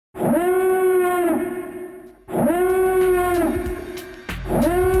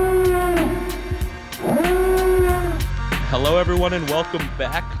everyone, and welcome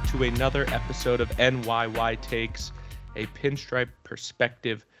back to another episode of NYY Takes, a Pinstripe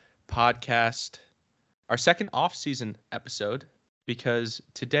Perspective podcast. Our second off-season episode, because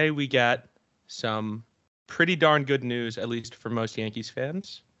today we got some pretty darn good news, at least for most Yankees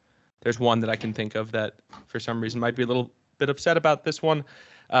fans. There's one that I can think of that, for some reason, might be a little bit upset about this one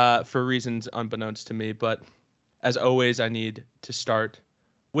for reasons unbeknownst to me. But as always, I need to start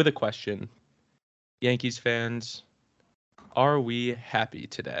with a question. Yankees fans, are we happy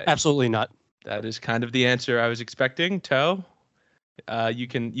today? Absolutely not. That is kind of the answer I was expecting. Toe, you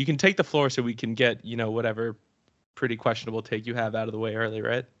can take the floor so we can get, whatever pretty questionable take you have out of the way early,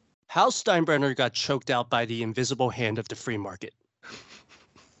 right? Hal Steinbrenner got choked out by the invisible hand of the free market.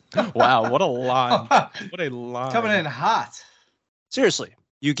 Wow, what a line. What a line. Coming in hot. Seriously,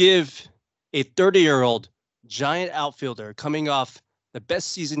 you give a 30-year-old giant outfielder coming off the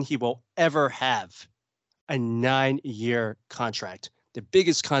best season he will ever have a 9-year contract, the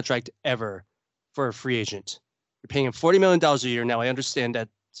biggest contract ever for a free agent. You're paying him $40 million a year. Now, I understand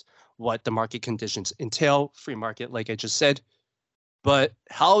that's what the market conditions entail, free market, like I just said. But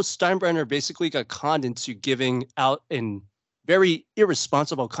Hal Steinbrenner basically got conned into giving out a very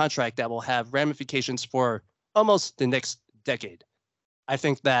irresponsible contract that will have ramifications for almost the next decade. I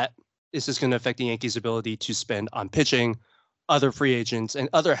think that this is going to affect the Yankees' ability to spend on pitching, other free agents, and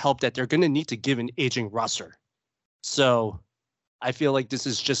other help that they're going to need to give an aging roster. So I feel like this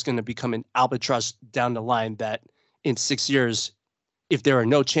is just going to become an albatross down the line that in 6 years, if there are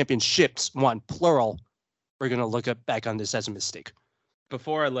no championships, one plural, we're going to look back on this as a mistake.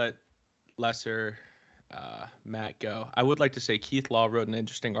 Before I let Lesser Matt go, I would like to say Keith Law wrote an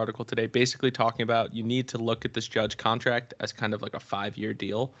interesting article today basically talking about you need to look at this Judge contract as kind of like a 5-year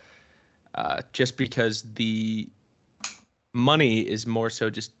deal, just because the money is more so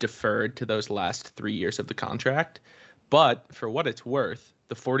just deferred to those last 3 years of the contract. But for what it's worth,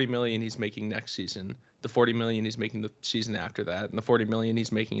 the $40 million he's making next season, the $40 million he's making the season after that, and the $40 million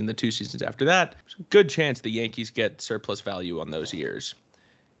he's making in the 2 seasons after that, there's a good chance the Yankees get surplus value on those years.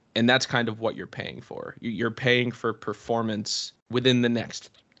 And that's kind of what you're paying for. You're paying for performance within the next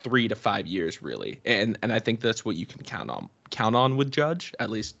 3 to 5 years, really. And I think that's what you can count on with Judge. At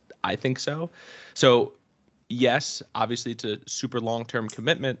least I think so. So yes, obviously it's a super long-term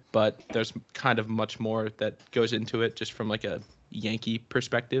commitment, but there's kind of much more that goes into it just from like a Yankee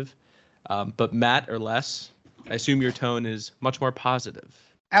perspective. But Matt or Les, I assume your tone is much more positive.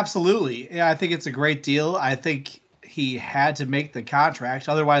 Absolutely. Yeah, I think it's a great deal. I think he had to make the contract.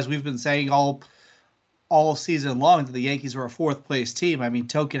 Otherwise, we've been saying all season long that the Yankees were a fourth-place team. I mean,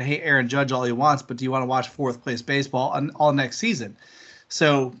 Toe can hate Aaron Judge all he wants, but do you want to watch fourth-place baseball all next season?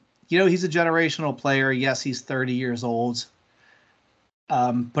 So, he's a generational player. Yes, he's 30 years old.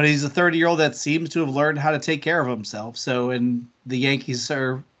 But he's a 30-year-old that seems to have learned how to take care of himself. So, and the Yankees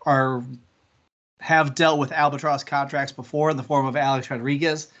have dealt with albatross contracts before in the form of Alex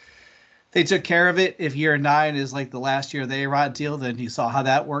Rodriguez. They took care of it. If year 9 is like the last year of the A-Rod deal, then you saw how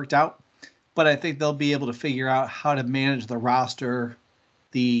that worked out. But I think they'll be able to figure out how to manage the roster,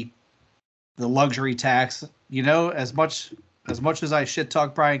 the luxury tax. As much as I shit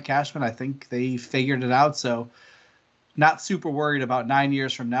talk Brian Cashman, I think they figured it out. So not super worried about 9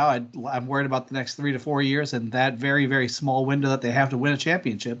 years from now. I'm worried about the next 3 to 4 years and that very, very small window that they have to win a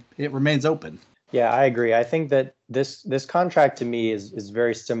championship. It remains open. Yeah, I agree. I think that this contract to me is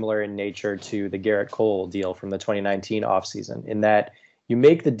very similar in nature to the Garrett Cole deal from the 2019 offseason, in that you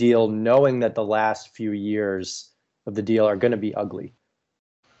make the deal knowing that the last few years of the deal are going to be ugly.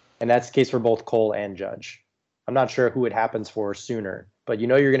 And that's the case for both Cole and Judge. I'm not sure who it happens for sooner, but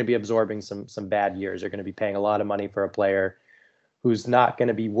you're going to be absorbing some bad years. You're going to be paying a lot of money for a player who's not going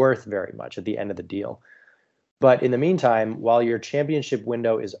to be worth very much at the end of the deal. But in the meantime, while your championship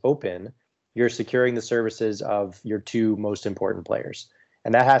window is open, you're securing the services of your 2 most important players.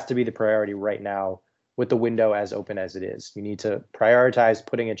 And that has to be the priority right now with the window as open as it is. You need to prioritize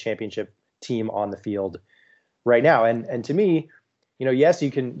putting a championship team on the field right now. And to me, yes, you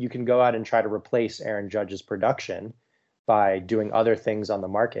can go out and try to replace Aaron Judge's production by doing other things on the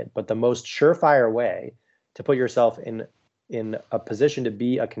market. But the most surefire way to put yourself in a position to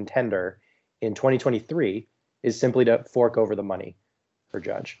be a contender in 2023 is simply to fork over the money for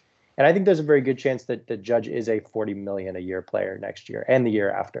Judge. And I think there's a very good chance that the Judge is a $40 million a year player next year and the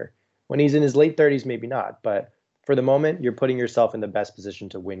year after. When he's in his late 30s, maybe not. But for the moment, you're putting yourself in the best position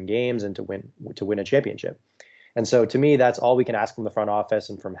to win games and to win a championship. And so to me, that's all we can ask from the front office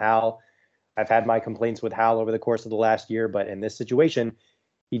and from Hal. I've had my complaints with Hal over the course of the last year, but in this situation,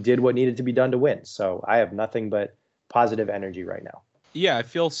 he did what needed to be done to win. So I have nothing but positive energy right now. Yeah, I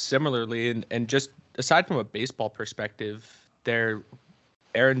feel similarly. And just aside from a baseball perspective,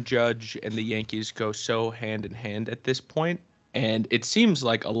 Aaron Judge and the Yankees go so hand in hand at this point, and it seems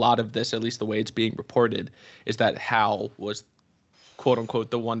like a lot of this, at least the way it's being reported, is that Hal was quote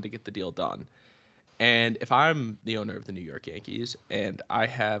unquote the one to get the deal done. And if I'm the owner of the New York Yankees and I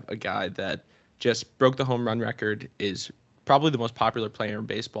have a guy that just broke the home run record, is probably the most popular player in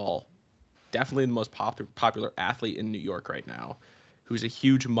baseball, definitely the most popular athlete in New York right now, who's a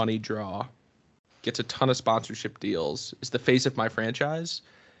huge money draw, gets a ton of sponsorship deals, is the face of my franchise.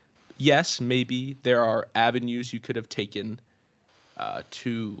 Yes, maybe there are avenues you could have taken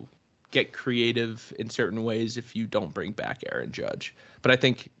to get creative in certain ways if you don't bring back Aaron Judge. But I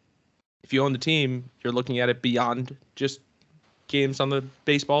think if you own the team, you're looking at it beyond just games on the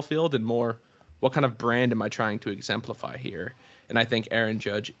baseball field and more, what kind of brand am I trying to exemplify here? And I think Aaron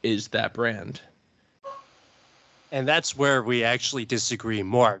Judge is that brand. And that's where we actually disagree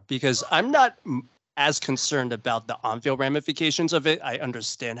more, because I'm not as concerned about the on-field ramifications of it. I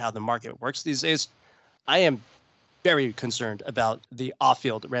understand how the market works these days. I am very concerned about the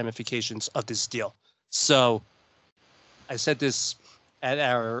off-field ramifications of this deal. So I said this at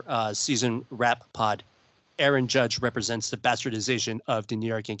our season wrap pod. Aaron Judge represents the bastardization of the New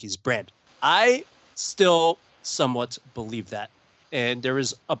York Yankees brand. I still somewhat believe that. And there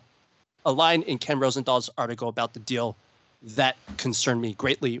is a line in Ken Rosenthal's article about the deal that concerned me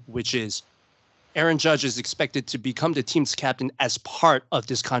greatly, which is Aaron Judge is expected to become the team's captain as part of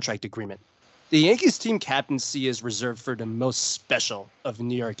this contract agreement. The Yankees team captaincy is reserved for the most special of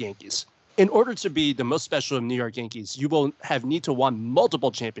New York Yankees. In order to be the most special of New York Yankees, you will need to win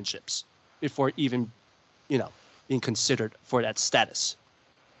multiple championships before even, being considered for that status.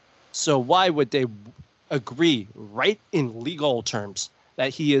 So why would they agree right in legal terms that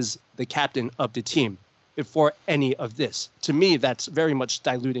he is the captain of the team before any of this? To me, that's very much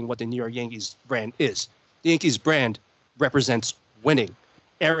diluting what the New York Yankees brand is. The Yankees brand represents winning.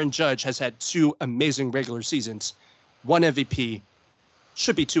 Aaron Judge has had 2 amazing regular seasons, 1 MVP,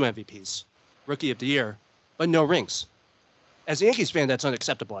 should be 2 MVPs, Rookie of the Year, but no rings. As a Yankees fan, that's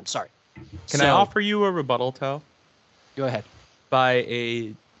unacceptable. I'm sorry. Can I offer you a rebuttal, Toe? Go ahead. By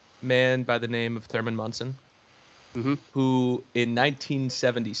a man by the name of Thurman Munson, who in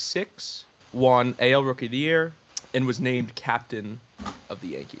 1976 won AL Rookie of the Year and was named captain of the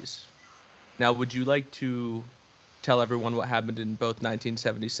Yankees. Now, would you like to tell everyone what happened in both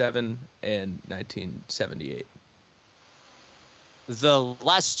 1977 and 1978? The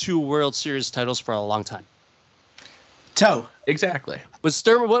last 2 World Series titles for a long time. Toe. Exactly. Was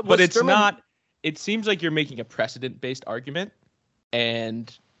Thurman? But it's not. It seems like you're making a precedent-based argument,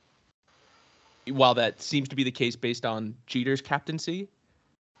 and while that seems to be the case based on Jeter's captaincy,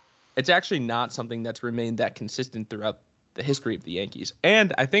 it's actually not something that's remained that consistent throughout the history of the Yankees.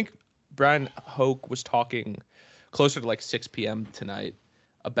 And I think Brian Hoke was talking closer to like 6 p.m. tonight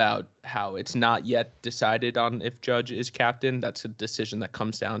about how it's not yet decided on if Judge is captain. That's a decision that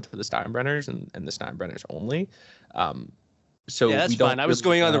comes down to the Steinbrenners and the Steinbrenners only. So yeah, that's fine. I was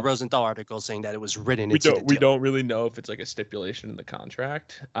going on the Rosenthal article saying that it was written into the deal. We don't really know if it's like a stipulation in the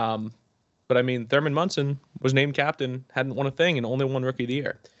contract. But I mean, Thurman Munson was named captain, hadn't won a thing, and only won Rookie of the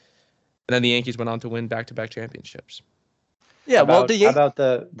Year. And then the Yankees went on to win back-to-back championships. Yeah, how about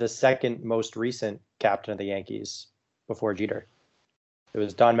the second most recent captain of the Yankees before Jeter? It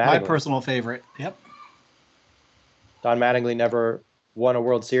was Don Mattingly. My personal favorite. Yep. Don Mattingly never won a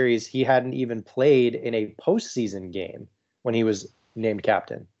World Series. He hadn't even played in a postseason game when he was named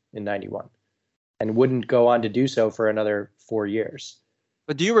captain in '91, and wouldn't go on to do so for another 4 years.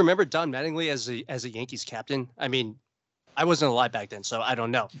 But do you remember Don Mattingly as a Yankees captain? I mean, I wasn't alive back then, so I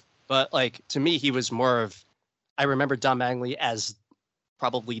don't know. But like to me, he was more of. I remember Don Mattingly as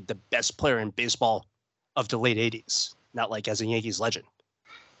probably the best player in baseball of the late '80s, not like as a Yankees legend.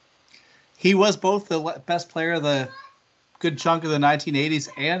 He was both the best player of the good chunk of the 1980s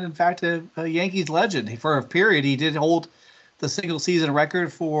and, in fact, a Yankees legend. For a period, he did hold the single-season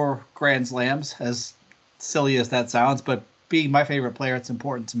record for Grand Slams, as silly as that sounds, but being my favorite player, it's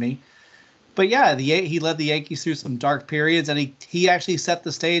important to me. But yeah, he led the Yankees through some dark periods, and he actually set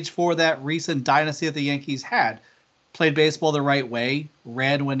the stage for that recent dynasty that the Yankees had. Played baseball the right way,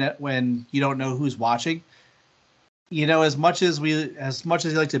 read when you don't know who's watching. As much as you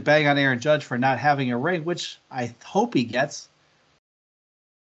like to bang on Aaron Judge for not having a ring, which I hope he gets,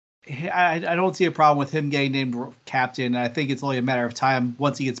 I don't see a problem with him getting named captain. I think it's only a matter of time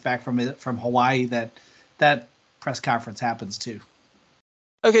once he gets back from Hawaii that press conference happens too.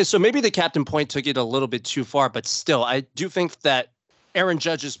 Okay, so maybe the captain point took it a little bit too far, but still, I do think that Aaron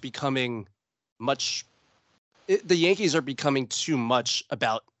Judge is becoming the Yankees are becoming too much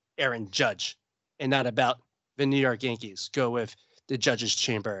about Aaron Judge and not about the New York Yankees, go with the Judge's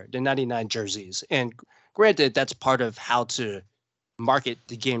Chamber, the 99 jerseys. And granted, that's part of how to market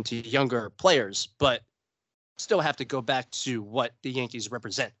the game to younger players, but still have to go back to what the Yankees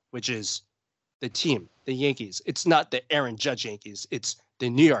represent, which is the team, the Yankees. It's not the Aaron Judge Yankees. It's the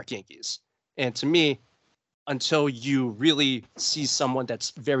New York Yankees. And to me, until you really see someone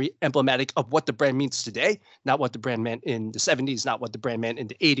that's very emblematic of what the brand means today, not what the brand meant in the 70s, not what the brand meant in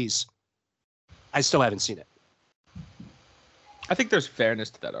the 80s, I still haven't seen it. I think there's fairness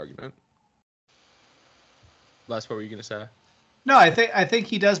to that argument. Les, what were you going to say? No, I think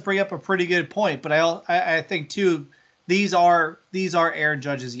he does bring up a pretty good point, but I think too, these are Aaron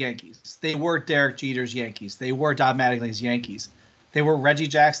Judge's Yankees. They were Derek Jeter's Yankees. They were Don Mattingly's Yankees. They were Reggie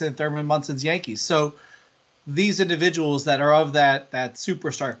Jackson and Thurman Munson's Yankees. So these individuals that are of that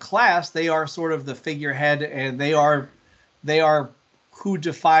superstar class, they are sort of the figurehead, and they are who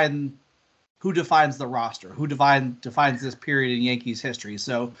defines the roster, who defines this period in Yankees history.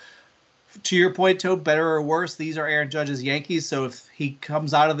 So to your point, Tobe, better or worse, these are Aaron Judge's Yankees. So if he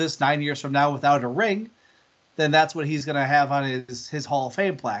comes out of this 9 years from now without a ring, then that's what he's going to have on his Hall of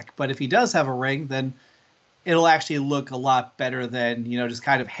Fame plaque. But if he does have a ring, then it'll actually look a lot better than, just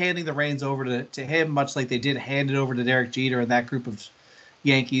kind of handing the reins over to him, much like they did hand it over to Derek Jeter and that group of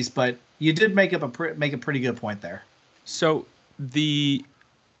Yankees. But you did make a pretty good point there. So the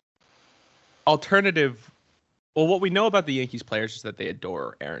alternative, well, what we know about the Yankees players is that they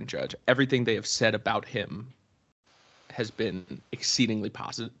adore Aaron Judge. Everything they have said about him has been exceedingly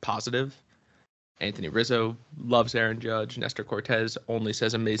positive. Anthony Rizzo loves Aaron Judge. Nestor Cortez only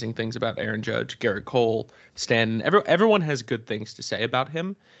says amazing things about Aaron Judge. Garrett Cole, Stanton, everyone has good things to say about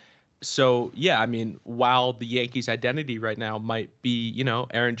him. So, yeah, I mean, while the Yankees' identity right now might be,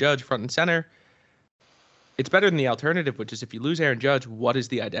 Aaron Judge front and center, it's better than the alternative, which is if you lose Aaron Judge, what is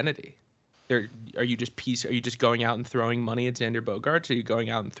the identity? Are you just going out and throwing money at Xander Bogaerts? Are you going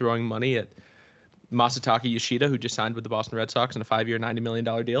out and throwing money at Masataka Yoshida, who just signed with the Boston Red Sox in a 5-year, $90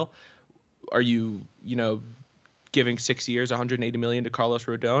 million deal? Are you, giving 6 years, $180 million to Carlos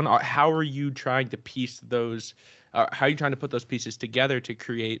Rodon? How are you trying to piece those? How are you trying to put those pieces together to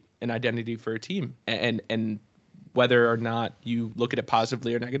create an identity for a team? And whether or not you look at it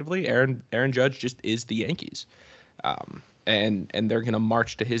positively or negatively, Aaron Judge just is the Yankees. And they're going to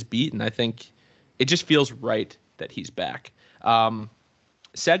march to his beat. And I think it just feels right that he's back.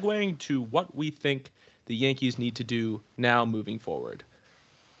 Segueing to what we think the Yankees need to do now moving forward.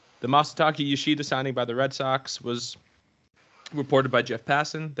 The Masataka Yoshida signing by the Red Sox was reported by Jeff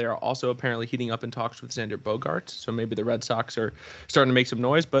Passan. They are also apparently heating up in talks with Xander Bogaerts. So maybe the Red Sox are starting to make some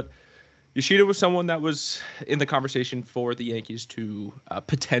noise. But Yoshida was someone that was in the conversation for the Yankees to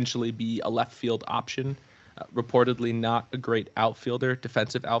potentially be a left field option. Reportedly not a great outfielder,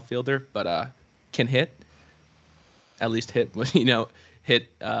 defensive outfielder, but can hit. At least hit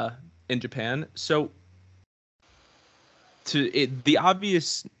in Japan. So the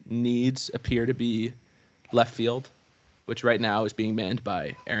obvious needs appear to be left field, which right now is being manned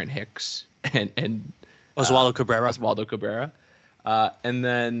by Aaron Hicks and Oswaldo Cabrera. And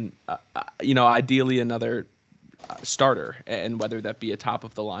then, ideally another starter, and whether that be a top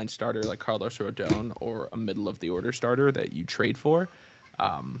of the line starter like Carlos Rodon or a middle of the order starter that you trade for,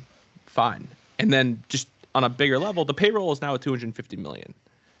 fine. And then just on a bigger level, the payroll is now at $250 million,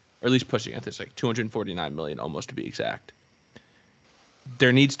 or at least pushing it. It's like $249 million almost to be exact.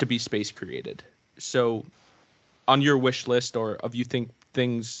 There needs to be space created. So on your wish list, or of you think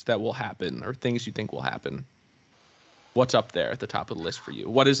things that will happen or things you think will happen, what's up there at the top of the list for you?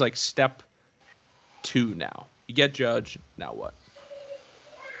 What is like step 2 now? You get Judge, now what?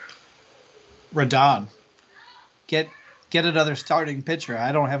 Rodon. Get another starting pitcher.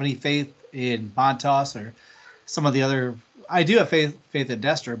 I don't have any faith in Montas or some of the other. I do have faith in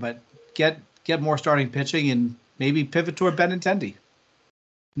Nestor, but get more starting pitching and maybe pivot toward Benintendi.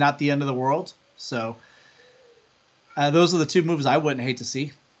 Not the end of the world. So those are the 2 moves I wouldn't hate to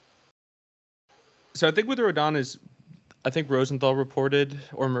see. So I think with Rodon is, I think Rosenthal reported,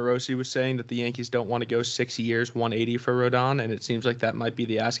 or Morosi was saying, that the Yankees don't want to go 6 years, 180 for Rodon, and it seems like that might be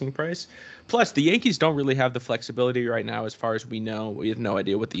the asking price. Plus, the Yankees don't really have the flexibility right now, as far as we know. We have no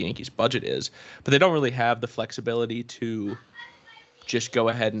idea what the Yankees' budget is, but they don't really have the flexibility to just go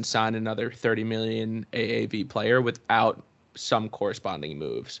ahead and sign another $30 million AAV player without some corresponding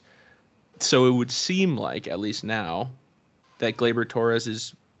moves. So it would seem like, at least now, that Gleyber Torres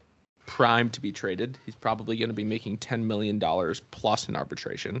is primed to be traded. He's probably going to be making $10 million plus in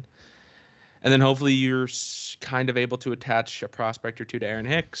arbitration. And then hopefully you're kind of able to attach a prospect or two to Aaron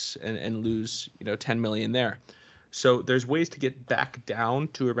Hicks and lose, $10 million there. So there's ways to get back down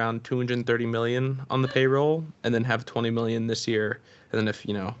to around 230 million on the payroll, and then have 20 million this year. And then if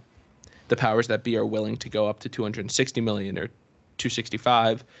the powers that be are willing to go up to 260 million or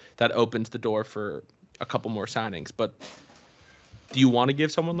 265, that opens the door for a couple more signings. But do you want to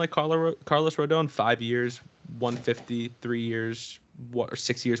give someone like Carlos Rodon 5 years, 150, 3 years, or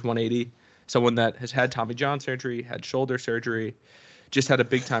 6 years, 180? Someone that has had Tommy John surgery, had shoulder surgery, just had a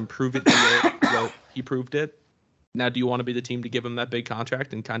big time prove it deal. Well, he proved it. Now, do you want to be the team to give him that big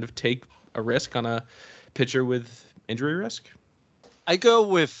contract and kind of take a risk on a pitcher with injury risk?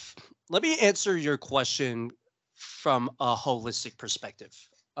 Let me answer your question from a holistic perspective.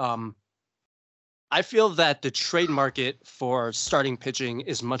 I feel that the trade market for starting pitching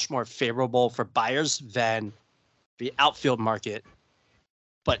is much more favorable for buyers than the outfield market,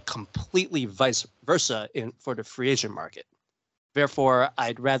 but completely vice versa for the free agent market. Therefore,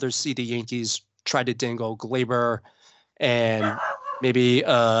 I'd rather see the Yankees try to dangle Gleyber and maybe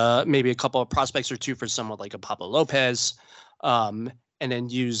a couple of prospects or two for someone like a Pablo Lopez, and then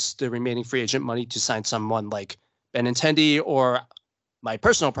use the remaining free agent money to sign someone like Benintendi or, my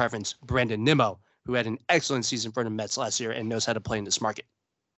personal preference, Brandon Nimmo, who had an excellent season for the Mets last year and knows how to play in this market.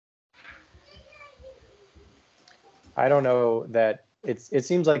 I don't know that it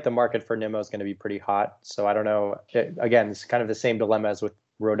seems like the market for Nimmo is going to be pretty hot. So I don't know. Again, it's kind of the same dilemma as with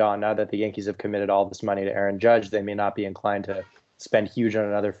Rodon. Now that the Yankees have committed all this money to Aaron Judge, they may not be inclined to spend huge on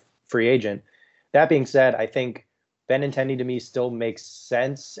another free agent. That being said, I think Benintendi to me still makes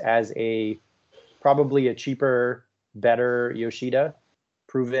sense as probably a cheaper, better Yoshida,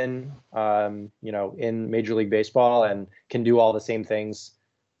 proven, in Major League Baseball and can do all the same things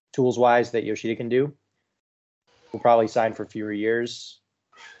tools wise that Yoshida can do. Will probably sign for fewer years.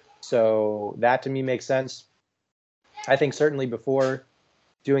 So that to me makes sense. I think certainly before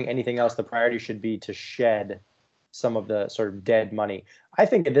doing anything else, the priority should be to shed some of the sort of dead money. I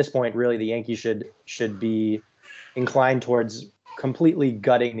think at this point, really, the Yankees should be inclined towards completely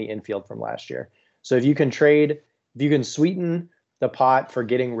gutting the infield from last year. So if you can sweeten the pot for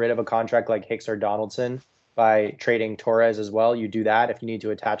getting rid of a contract like Hicks or Donaldson by trading Torres as well, you do that. If you need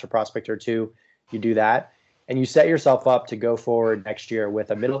to attach a prospect or two, you do that. And you set yourself up to go forward next year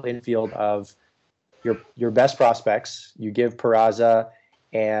with a middle infield of your best prospects. You give Peraza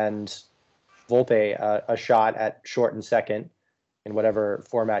and Volpe a shot at short and second in whatever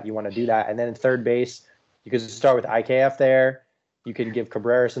format you want to do that. And then in third base, you could start with IKF there. You can give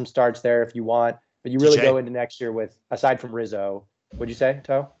Cabrera some starts there if you want. But you really DJ. Go into next year with, aside from Rizzo, what'd you say,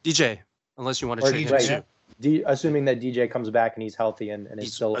 Toe? DJ, unless you want to trade him too. Assuming that DJ comes back and he's healthy and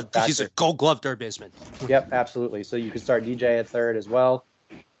is still he's a Gold Glove third baseman. Yep, absolutely. So you could start DJ at third as well.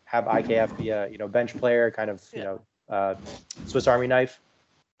 Have IKF be a bench player, kind of Swiss Army knife.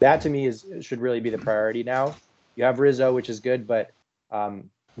 That to me should really be the priority now. You have Rizzo, which is good, but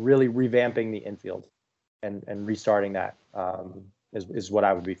really revamping the infield and restarting that is what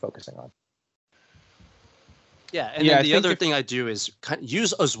I would be focusing on. Yeah, and then the other thing I do is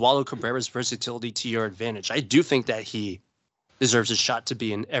use Oswaldo Cabrera's versatility to your advantage. I do think that he deserves a shot to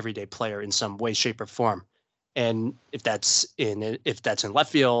be an everyday player in some way, shape, or form. And if that's in left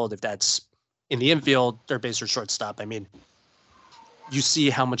field, if that's in the infield, third base or shortstop, I mean, you see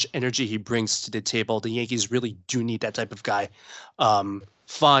how much energy he brings to the table. The Yankees really do need that type of guy.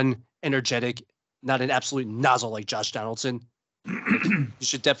 Fun, energetic, not an absolute nozzle like Josh Donaldson. You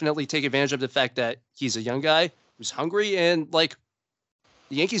should definitely take advantage of the fact that he's a young guy who's hungry, and the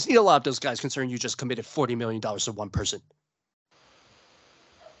Yankees need a lot of those guys, considering you just committed $40 million to one person.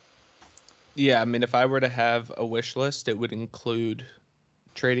 Yeah, I mean, if I were to have a wish list, it would include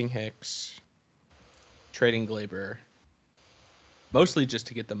trading Hicks, trading Gleyber, mostly just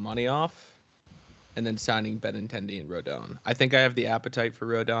to get the money off, and then signing Benintendi and Rodon. I think I have the appetite for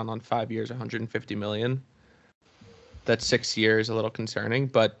Rodon on 5 years, $150 million. That's 6 years, a little concerning.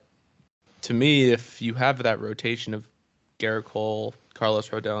 But to me, if you have that rotation of Gerrit Cole, Carlos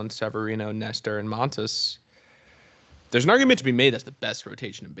Rodon, Severino, Nestor, and Montas, there's an argument to be made that's the best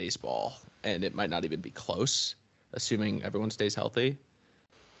rotation in baseball, and it might not even be close, assuming everyone stays healthy.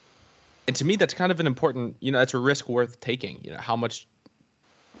 And to me, that's kind of an important, that's a risk worth taking. How much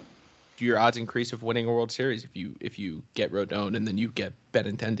do your odds increase of winning a World Series if you get Rodon and then you get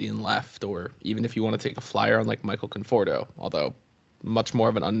Benintendi in left, or even if you want to take a flyer on like Michael Conforto, although much more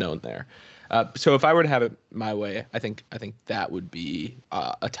of an unknown there. So if I were to have it my way, I think that would be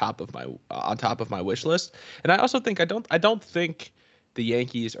on top of my wish list. And I also think I don't think the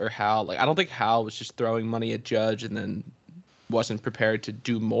Yankees or Hal, I don't think Hal was just throwing money at Judge and then wasn't prepared to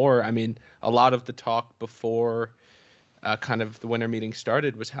do more. I mean, a lot of the talk before kind of the winter meeting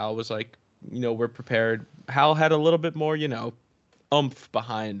started was Hal was like, were prepared. Hal had a little bit more, oomph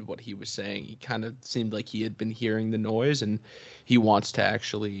behind what he was saying. He kind of seemed like he had been hearing the noise, and he wants to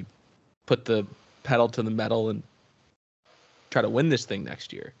actually put the pedal to the metal and try to win this thing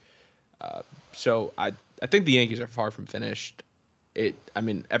next year. So I think the Yankees are far from finished.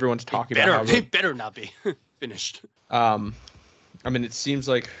 Everyone's talking about how they better not be finished. It seems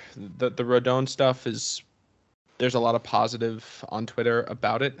like the Rodon stuff is, there's a lot of positive on Twitter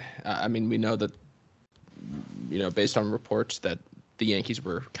about it. We know that, based on reports that the Yankees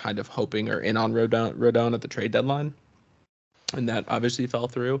were kind of hoping or in on Rodon at the trade deadline, and that obviously fell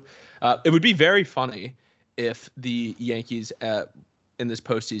through. It would be very funny if the Yankees in this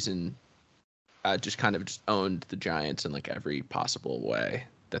postseason just kind of just owned the Giants in like every possible way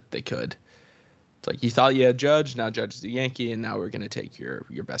that they could. It's like, you thought you had Judge, now Judge is a Yankee, and now we're going to take your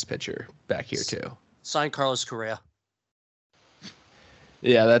best pitcher back here too. Sign Carlos Correa.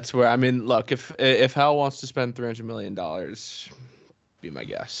 Yeah, that's where, look, if Hal wants to spend $300 million, be my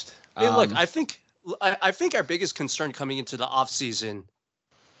guest. Hey, look, I think our biggest concern coming into the offseason,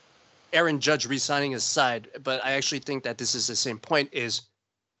 Aaron Judge re-signing aside, but I actually think that this is the same point, is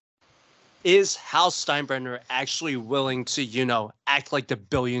Hal Steinbrenner actually willing to, act like the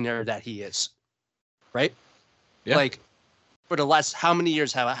billionaire that he is? Right? Yeah. Like, for the last how many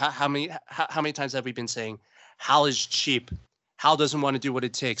years, how many times have we been saying Hal is cheap? Hal doesn't want to do what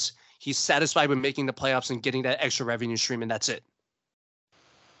it takes. He's satisfied with making the playoffs and getting that extra revenue stream, and that's it.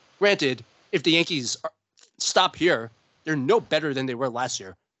 Granted, if the Yankees stop here, they're no better than they were last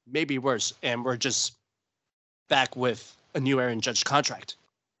year. Maybe worse, and we're just back with a new Aaron Judge contract.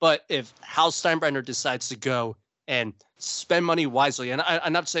 But if Hal Steinbrenner decides to go and spend money wisely, and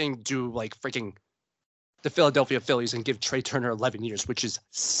I'm not saying do like freaking the Philadelphia Phillies and give Trey Turner 11 years, which is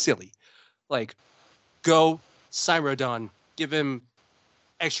silly. Like, go sign Rodon, give him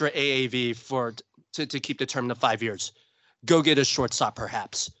extra AAV to keep the term to 5 years. Go get a shortstop,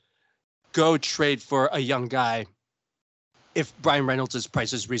 perhaps. Go trade for a young guy. If Brian Reynolds'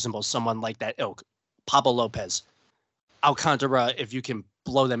 price is reasonable, someone like that ilk. Pablo Lopez. Alcantara, if you can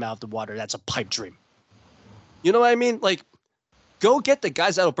blow them out of the water, that's a pipe dream. You know what I mean? Like, go get the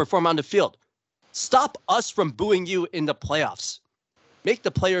guys that will perform on the field. Stop us from booing you in the playoffs. Make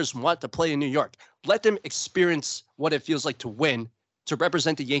the players want to play in New York. Let them experience what it feels like to win, to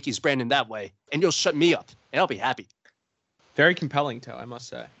represent the Yankees brand in that way, and you'll shut me up, and I'll be happy. Very compelling, Toe, I must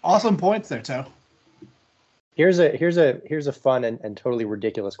say. Awesome points there, Toe. Here's a fun and totally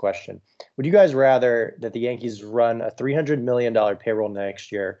ridiculous question. Would you guys rather that the Yankees run a $300 million payroll next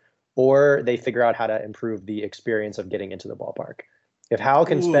year, or they figure out how to improve the experience of getting into the ballpark? If Hal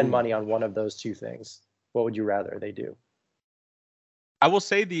can spend money on one of those two things, what would you rather they do? I will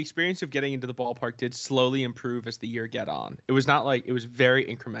say the experience of getting into the ballpark did slowly improve as the year get on. It was not like, it was very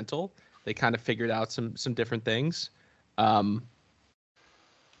incremental. They kind of figured out some different things. And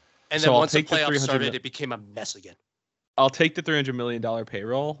then once the playoffs started, it became a mess again. I'll take the $300 million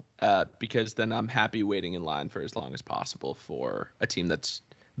payroll because then I'm happy waiting in line for as long as possible for a team that's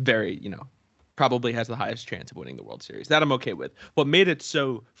very, probably has the highest chance of winning the World Series. That I'm okay with. What made it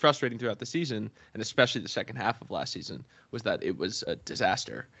so frustrating throughout the season, and especially the second half of last season, was that it was a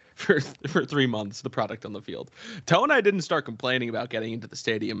disaster for 3 months, the product on the field. Toe and I didn't start complaining about getting into the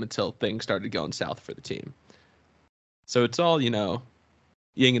stadium until things started going south for the team. So it's all, yin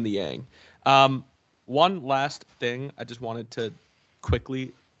and the yang. One last thing I just wanted to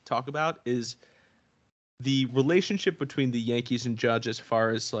quickly talk about is the relationship between the Yankees and Judge as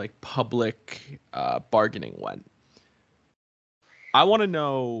far as like public bargaining went. I want to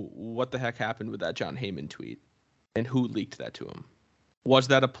know what the heck happened with that Jon Heyman tweet and who leaked that to him. Was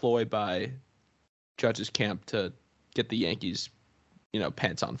that a ploy by Judge's camp to get the Yankees,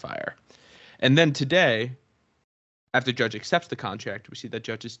 pants on fire? And then today, after Judge accepts the contract, we see that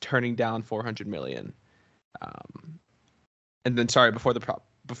Judge is turning down $400 million. And then, before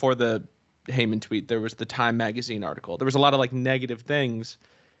the Heyman tweet, there was the Time magazine article. There was a lot of like negative things,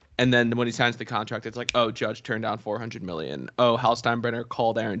 and then when he signs the contract, it's like, oh, Judge turned down $400 million. Oh, Hal Steinbrenner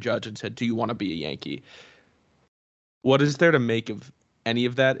called Aaron Judge and said, "Do you want to be a Yankee?" What is there to make of any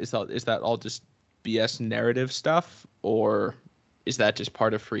of that? Is that all just BS narrative stuff, or is that just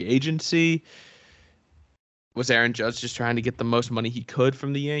part of free agency? Was Aaron Judge just trying to get the most money he could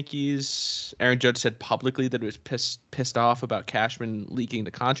from the Yankees? Aaron Judge said publicly that he was pissed off about Cashman leaking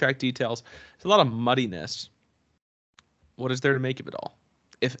the contract details. There's a lot of muddiness. What is there to make of it all,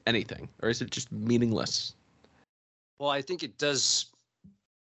 if anything? Or is it just meaningless? Well, I think it does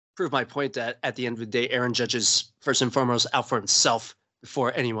prove my point that at the end of the day, Aaron Judge is first and foremost out for himself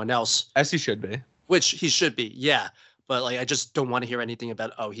before anyone else. As he should be. Which he should be, yeah. but like I just don't want to hear anything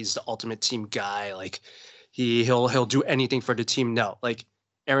about, oh, he's the ultimate team guy. Like he'll do anything for the team. No, like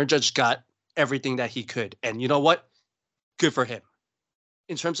Aaron Judge got everything that he could, and you know what? Good for him.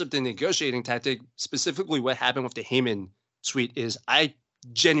 In terms of the negotiating tactic, specifically what happened with the Heyman tweet is I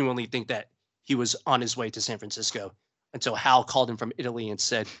genuinely think that he was on his way to San Francisco until Hal called him from Italy and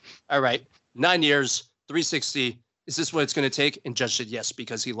said, all right, 9 years, 360. Is this what it's going to take? And Judge said yes,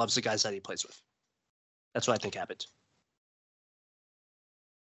 because he loves the guys that he plays with. That's what I think happened.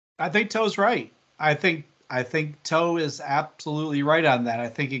 I think Toe's right. I think Toe is absolutely right on that. I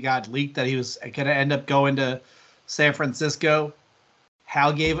think it got leaked that he was going to end up going to San Francisco.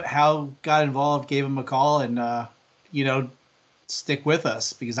 Hal got involved, gave him a call, and stick with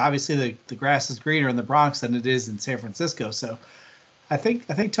us, because obviously the grass is greener in the Bronx than it is in San Francisco. So I think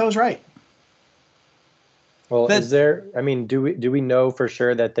Toe's right. Well, do we know for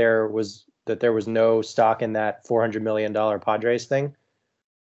sure that there was no stock in that $400 million Padres thing?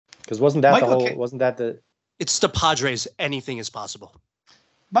 Because wasn't that it's the Padres, anything is possible.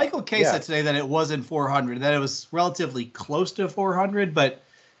 Michael Kay said today that it wasn't 400, that it was relatively close to 400, but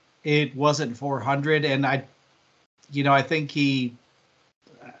it wasn't 400. And I think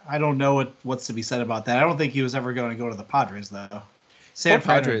I don't know what's to be said about that. I don't think he was ever going to go to the Padres, though. San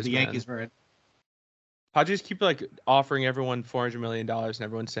Padres, the Yankees were in. Padres keep offering everyone $400 million and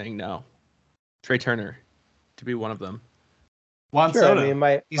everyone's saying no. Trey Turner to be one of them. Juan Sure, Soto. I mean,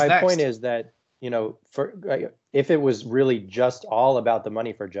 my point is that, if it was really just all about the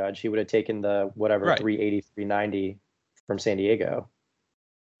money for Judge, he would have taken the 380, 390 from San Diego.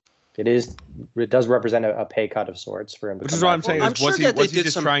 It does represent a pay cut of sorts for him. Which is what I'm saying. Was he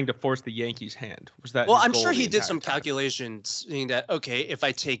just trying to force the Yankees' hand? Was that? Well, I'm sure he did some calculations, saying that, okay, if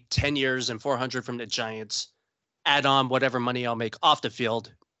I take 10 years and 400 from the Giants, add on whatever money I'll make off the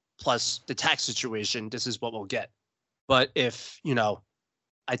field, plus the tax situation, this is what we'll get. But if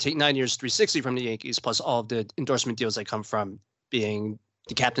I take 9 years, 360 from the Yankees, plus all of the endorsement deals that come from being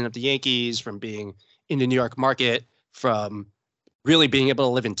the captain of the Yankees, from being in the New York market, from really being able to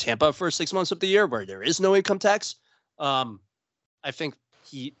live in Tampa for 6 months of the year where there is no income tax. I think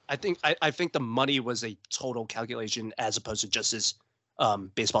the money was a total calculation as opposed to just his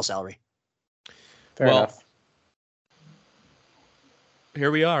baseball salary. Fair enough.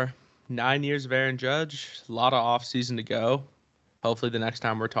 Here we are. 9 years of Aaron Judge, a lot of offseason to go. Hopefully the next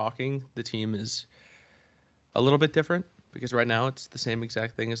time we're talking, the team is a little bit different, because right now it's the same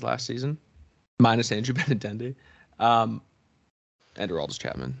exact thing as last season, minus Andrew Benintendi, and Aroldis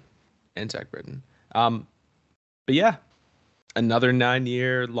Chapman, and Zach Britton. But yeah, another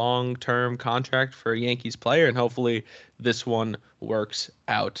 9-year long-term contract for a Yankees player, and hopefully this one works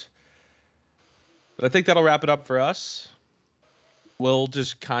out. But I think that'll wrap it up for us. We'll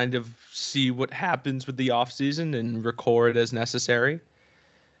just kind of see what happens with the offseason and record as necessary.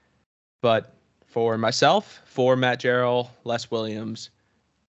 But for myself, for Matt Jarrell, Les Williams,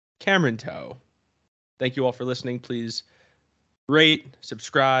 Cameron Toe, thank you all for listening. Please rate,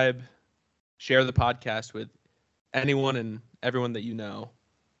 subscribe, share the podcast with anyone and everyone that you know.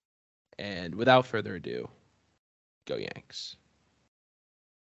 And without further ado, go Yanks.